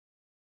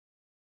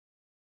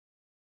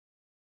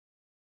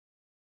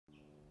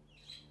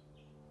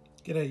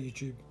G'day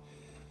YouTube.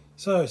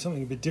 So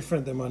something a bit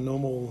different than my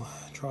normal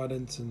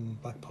tridents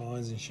and black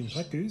pines and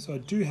shimpakus. I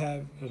do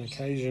have an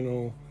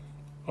occasional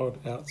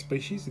odd out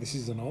species. This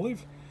is an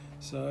olive.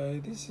 So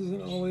this is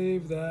an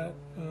olive that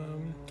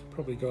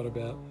probably got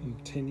about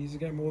 10 years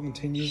ago, more than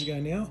 10 years ago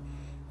now.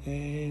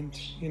 And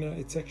you know,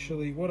 it's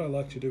actually, what I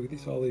like to do with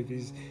this olive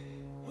is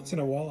once in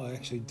a while I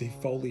actually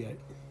defoliate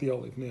the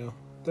olive. Now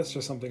that's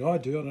just something I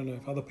do. I don't know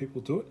if other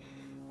people do it,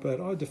 but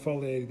I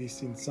defoliated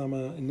this in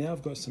summer, and now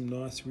I've got some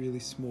nice, really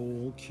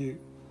small, cute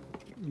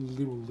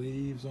little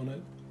leaves on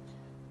it,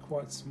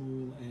 quite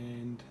small,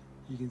 and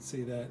you can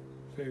see that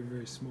very,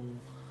 very small.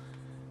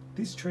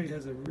 This tree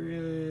has a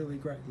really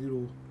great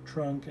little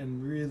trunk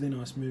and really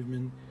nice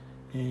movement,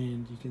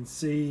 and you can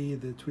see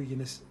the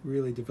twigginess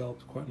really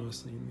developed quite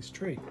nicely in this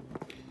tree.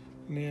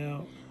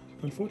 Now,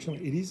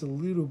 unfortunately, it is a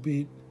little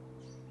bit,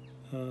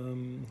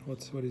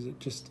 what is it?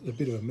 Just a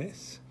bit of a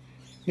mess.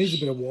 Needs a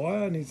bit of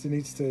wire, needs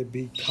to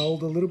be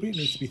culled a little bit,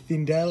 needs to be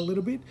thinned out a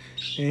little bit,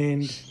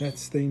 and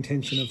that's the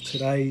intention of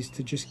today, is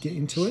to just get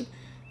into it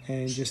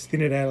and just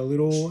thin it out a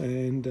little,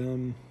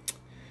 and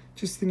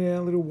just thin it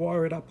out a little,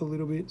 wire it up a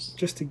little bit,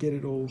 just to get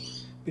it all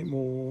a bit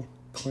more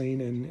clean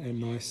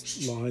and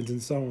nice lines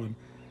and so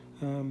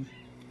on.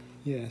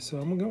 Yeah, so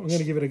I'm going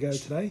to give it a go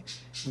today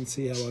and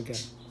see how I go.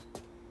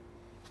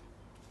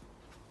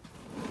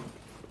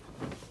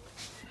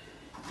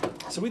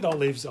 So with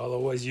olives, I'll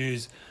always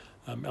use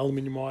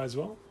aluminium wire as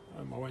well.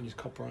 I won't use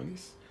copper on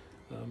this,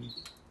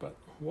 but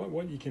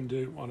what you can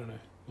do, I don't know,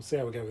 we'll see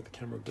how we go with the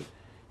camera, but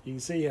you can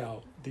see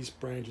how this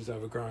branch is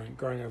overgrown,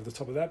 growing over the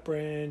top of that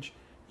branch.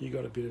 You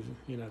got a bit of,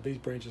 you know, these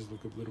branches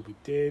look a little bit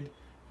dead,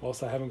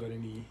 whilst they haven't got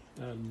any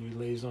new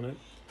leaves on it.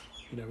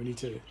 You know, we need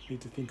to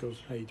think of,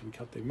 hey, do we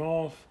cut them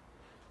off?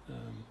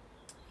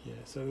 Yeah,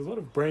 so there's a lot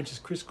of branches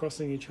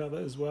crisscrossing each other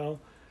as well,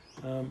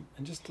 and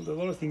just a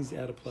lot of things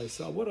out of place.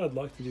 So what I'd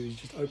like to do is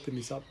just open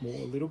this up more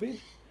a little bit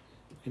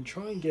and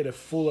try and get a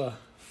fuller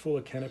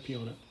canopy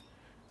on it,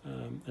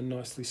 a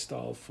nicely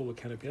styled fuller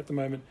canopy. At the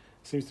moment,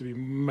 it seems to be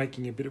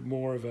making a bit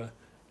more of a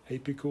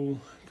apical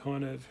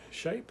kind of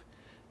shape,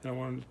 and I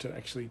wanted to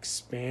actually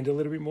expand a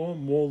little bit more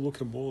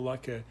looking more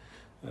like a,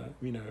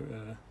 you know,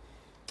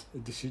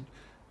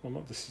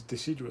 not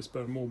deciduous, but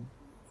a more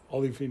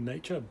olive in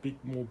nature, a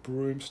bit more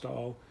broom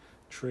style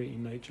tree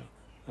in nature.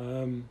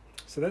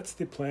 So that's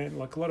the plan.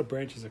 Like, a lot of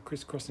branches are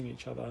crisscrossing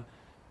each other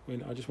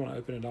when I just want to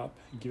open it up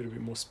and give it a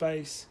bit more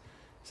space.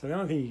 So the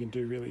only thing you can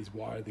do really is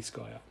wire this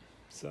guy up.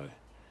 So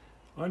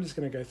I'm just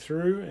going to go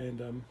through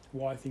and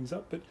wire things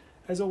up. But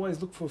as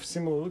always, look for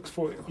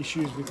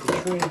issues with the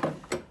tree.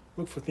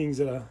 Look for things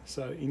that are,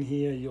 so in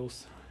here,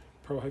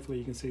 hopefully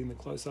you can see in the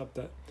close-up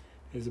that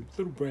there's a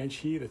little branch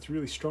here that's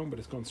really strong, but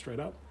it's gone straight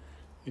up.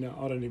 You know,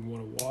 I don't even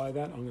want to wire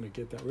that. I'm going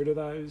to rid of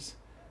those.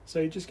 So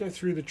you just go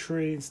through the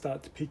tree and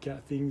start to pick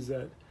out things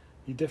that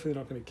you're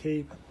definitely not going to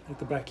keep. At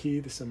the back here,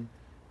 there's some,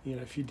 you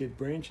know, a few dead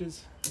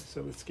branches.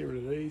 So let's get rid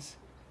of these.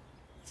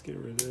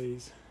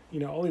 You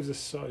know, olives are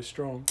so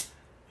strong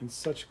and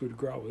such good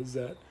growers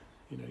that,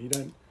 you know, you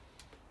don't,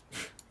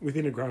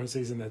 within a growing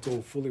season, that's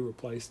all fully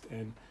replaced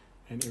and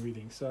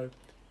everything. So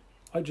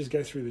I just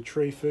go through the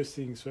tree. First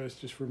things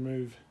first, just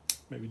remove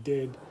maybe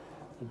dead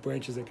or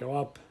branches that go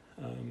up.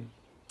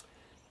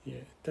 Yeah,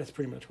 that's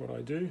pretty much what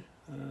I do.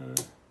 And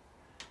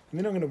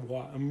then I'm going to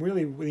wire.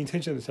 The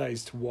intention of today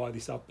is to wire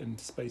this up and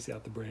space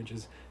out the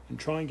branches and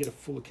try and get a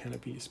fuller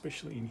canopy,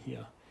 especially in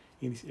here,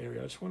 in this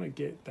area. I just want to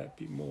get that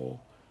bit more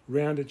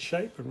rounded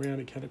shape and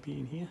rounded canopy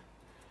in here,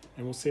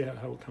 and we'll see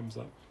how it comes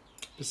up.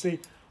 But see,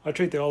 I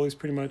treat the olives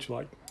pretty much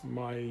like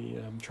my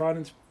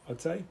tridents,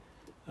 I'd say.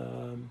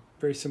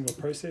 Very similar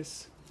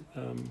process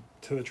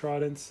to the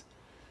tridents.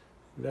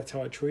 That's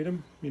how I treat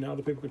them. You know,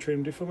 other people can treat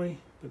them differently,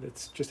 but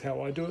that's just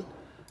how I do it.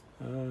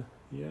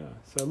 Yeah,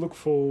 so look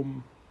for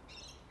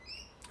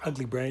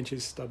ugly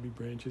branches, stubby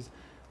branches.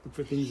 Look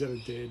for things that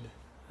are dead.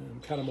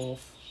 Cut them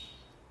off,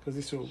 because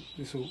this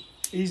will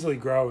easily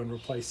grow and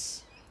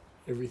replace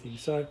everything.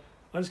 So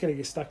I'm just going to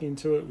get stuck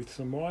into it with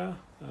some wire,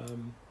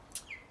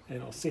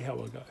 and I'll see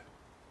how I go.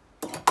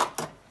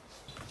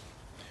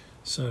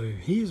 So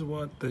here's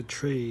what the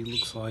tree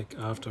looks like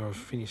after I've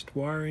finished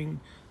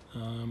wiring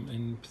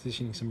and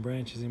positioning some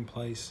branches in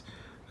place.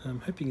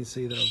 Hope you can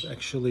see that I've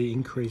actually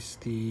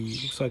increased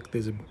looks like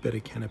there's a better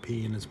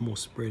canopy and it's more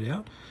spread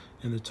out,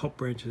 and the top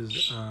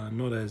branches are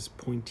not as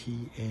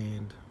pointy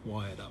and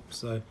wired up.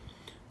 So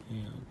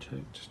yeah,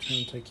 just try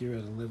and take you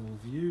at a level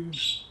view.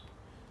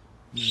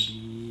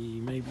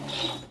 Maybe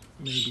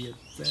at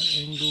that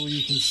angle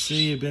you can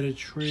see a better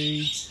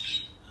tree.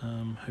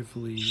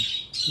 Hopefully,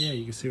 yeah,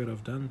 you can see what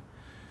I've done.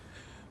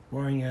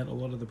 Wiring out a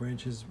lot of the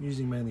branches,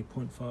 using mainly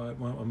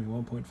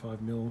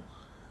 1.5 mil.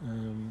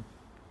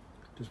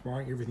 Just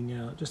wiring everything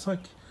out, just like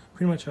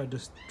pretty much I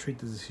just treat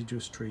the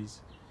deciduous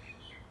trees.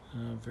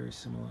 Very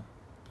similar,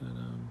 but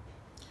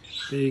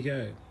there you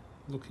go,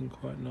 looking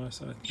quite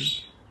nice, I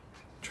think.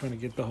 Trying to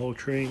get the whole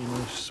tree in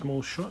a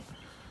small shot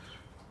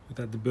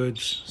without the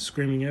birds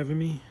screaming over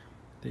me.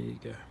 There you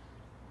go.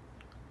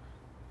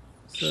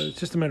 So it's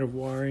just a matter of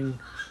wiring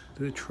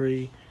the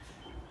tree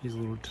Here's a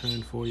little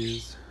turn for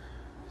you.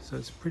 So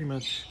it's pretty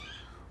much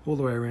all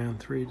the way around,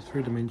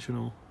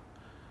 three-dimensional.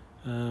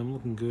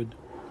 Looking good.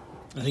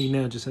 I think he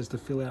now just has to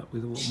fill out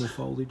with a lot more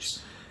foliage,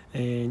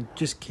 and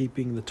just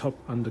keeping the top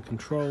under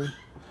control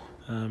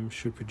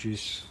should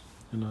produce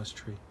a nice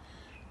tree.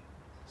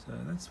 So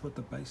that's what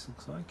the base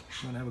looks like.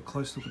 I'm going to have a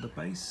close look at the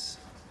base.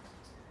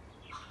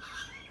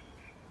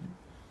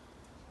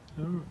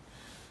 Alright.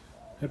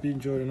 Hope you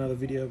enjoyed another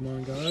video of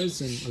mine, guys,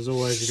 and as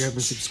always, if you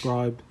haven't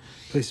subscribed,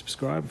 please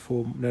subscribe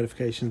for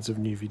notifications of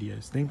new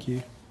videos. Thank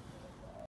you.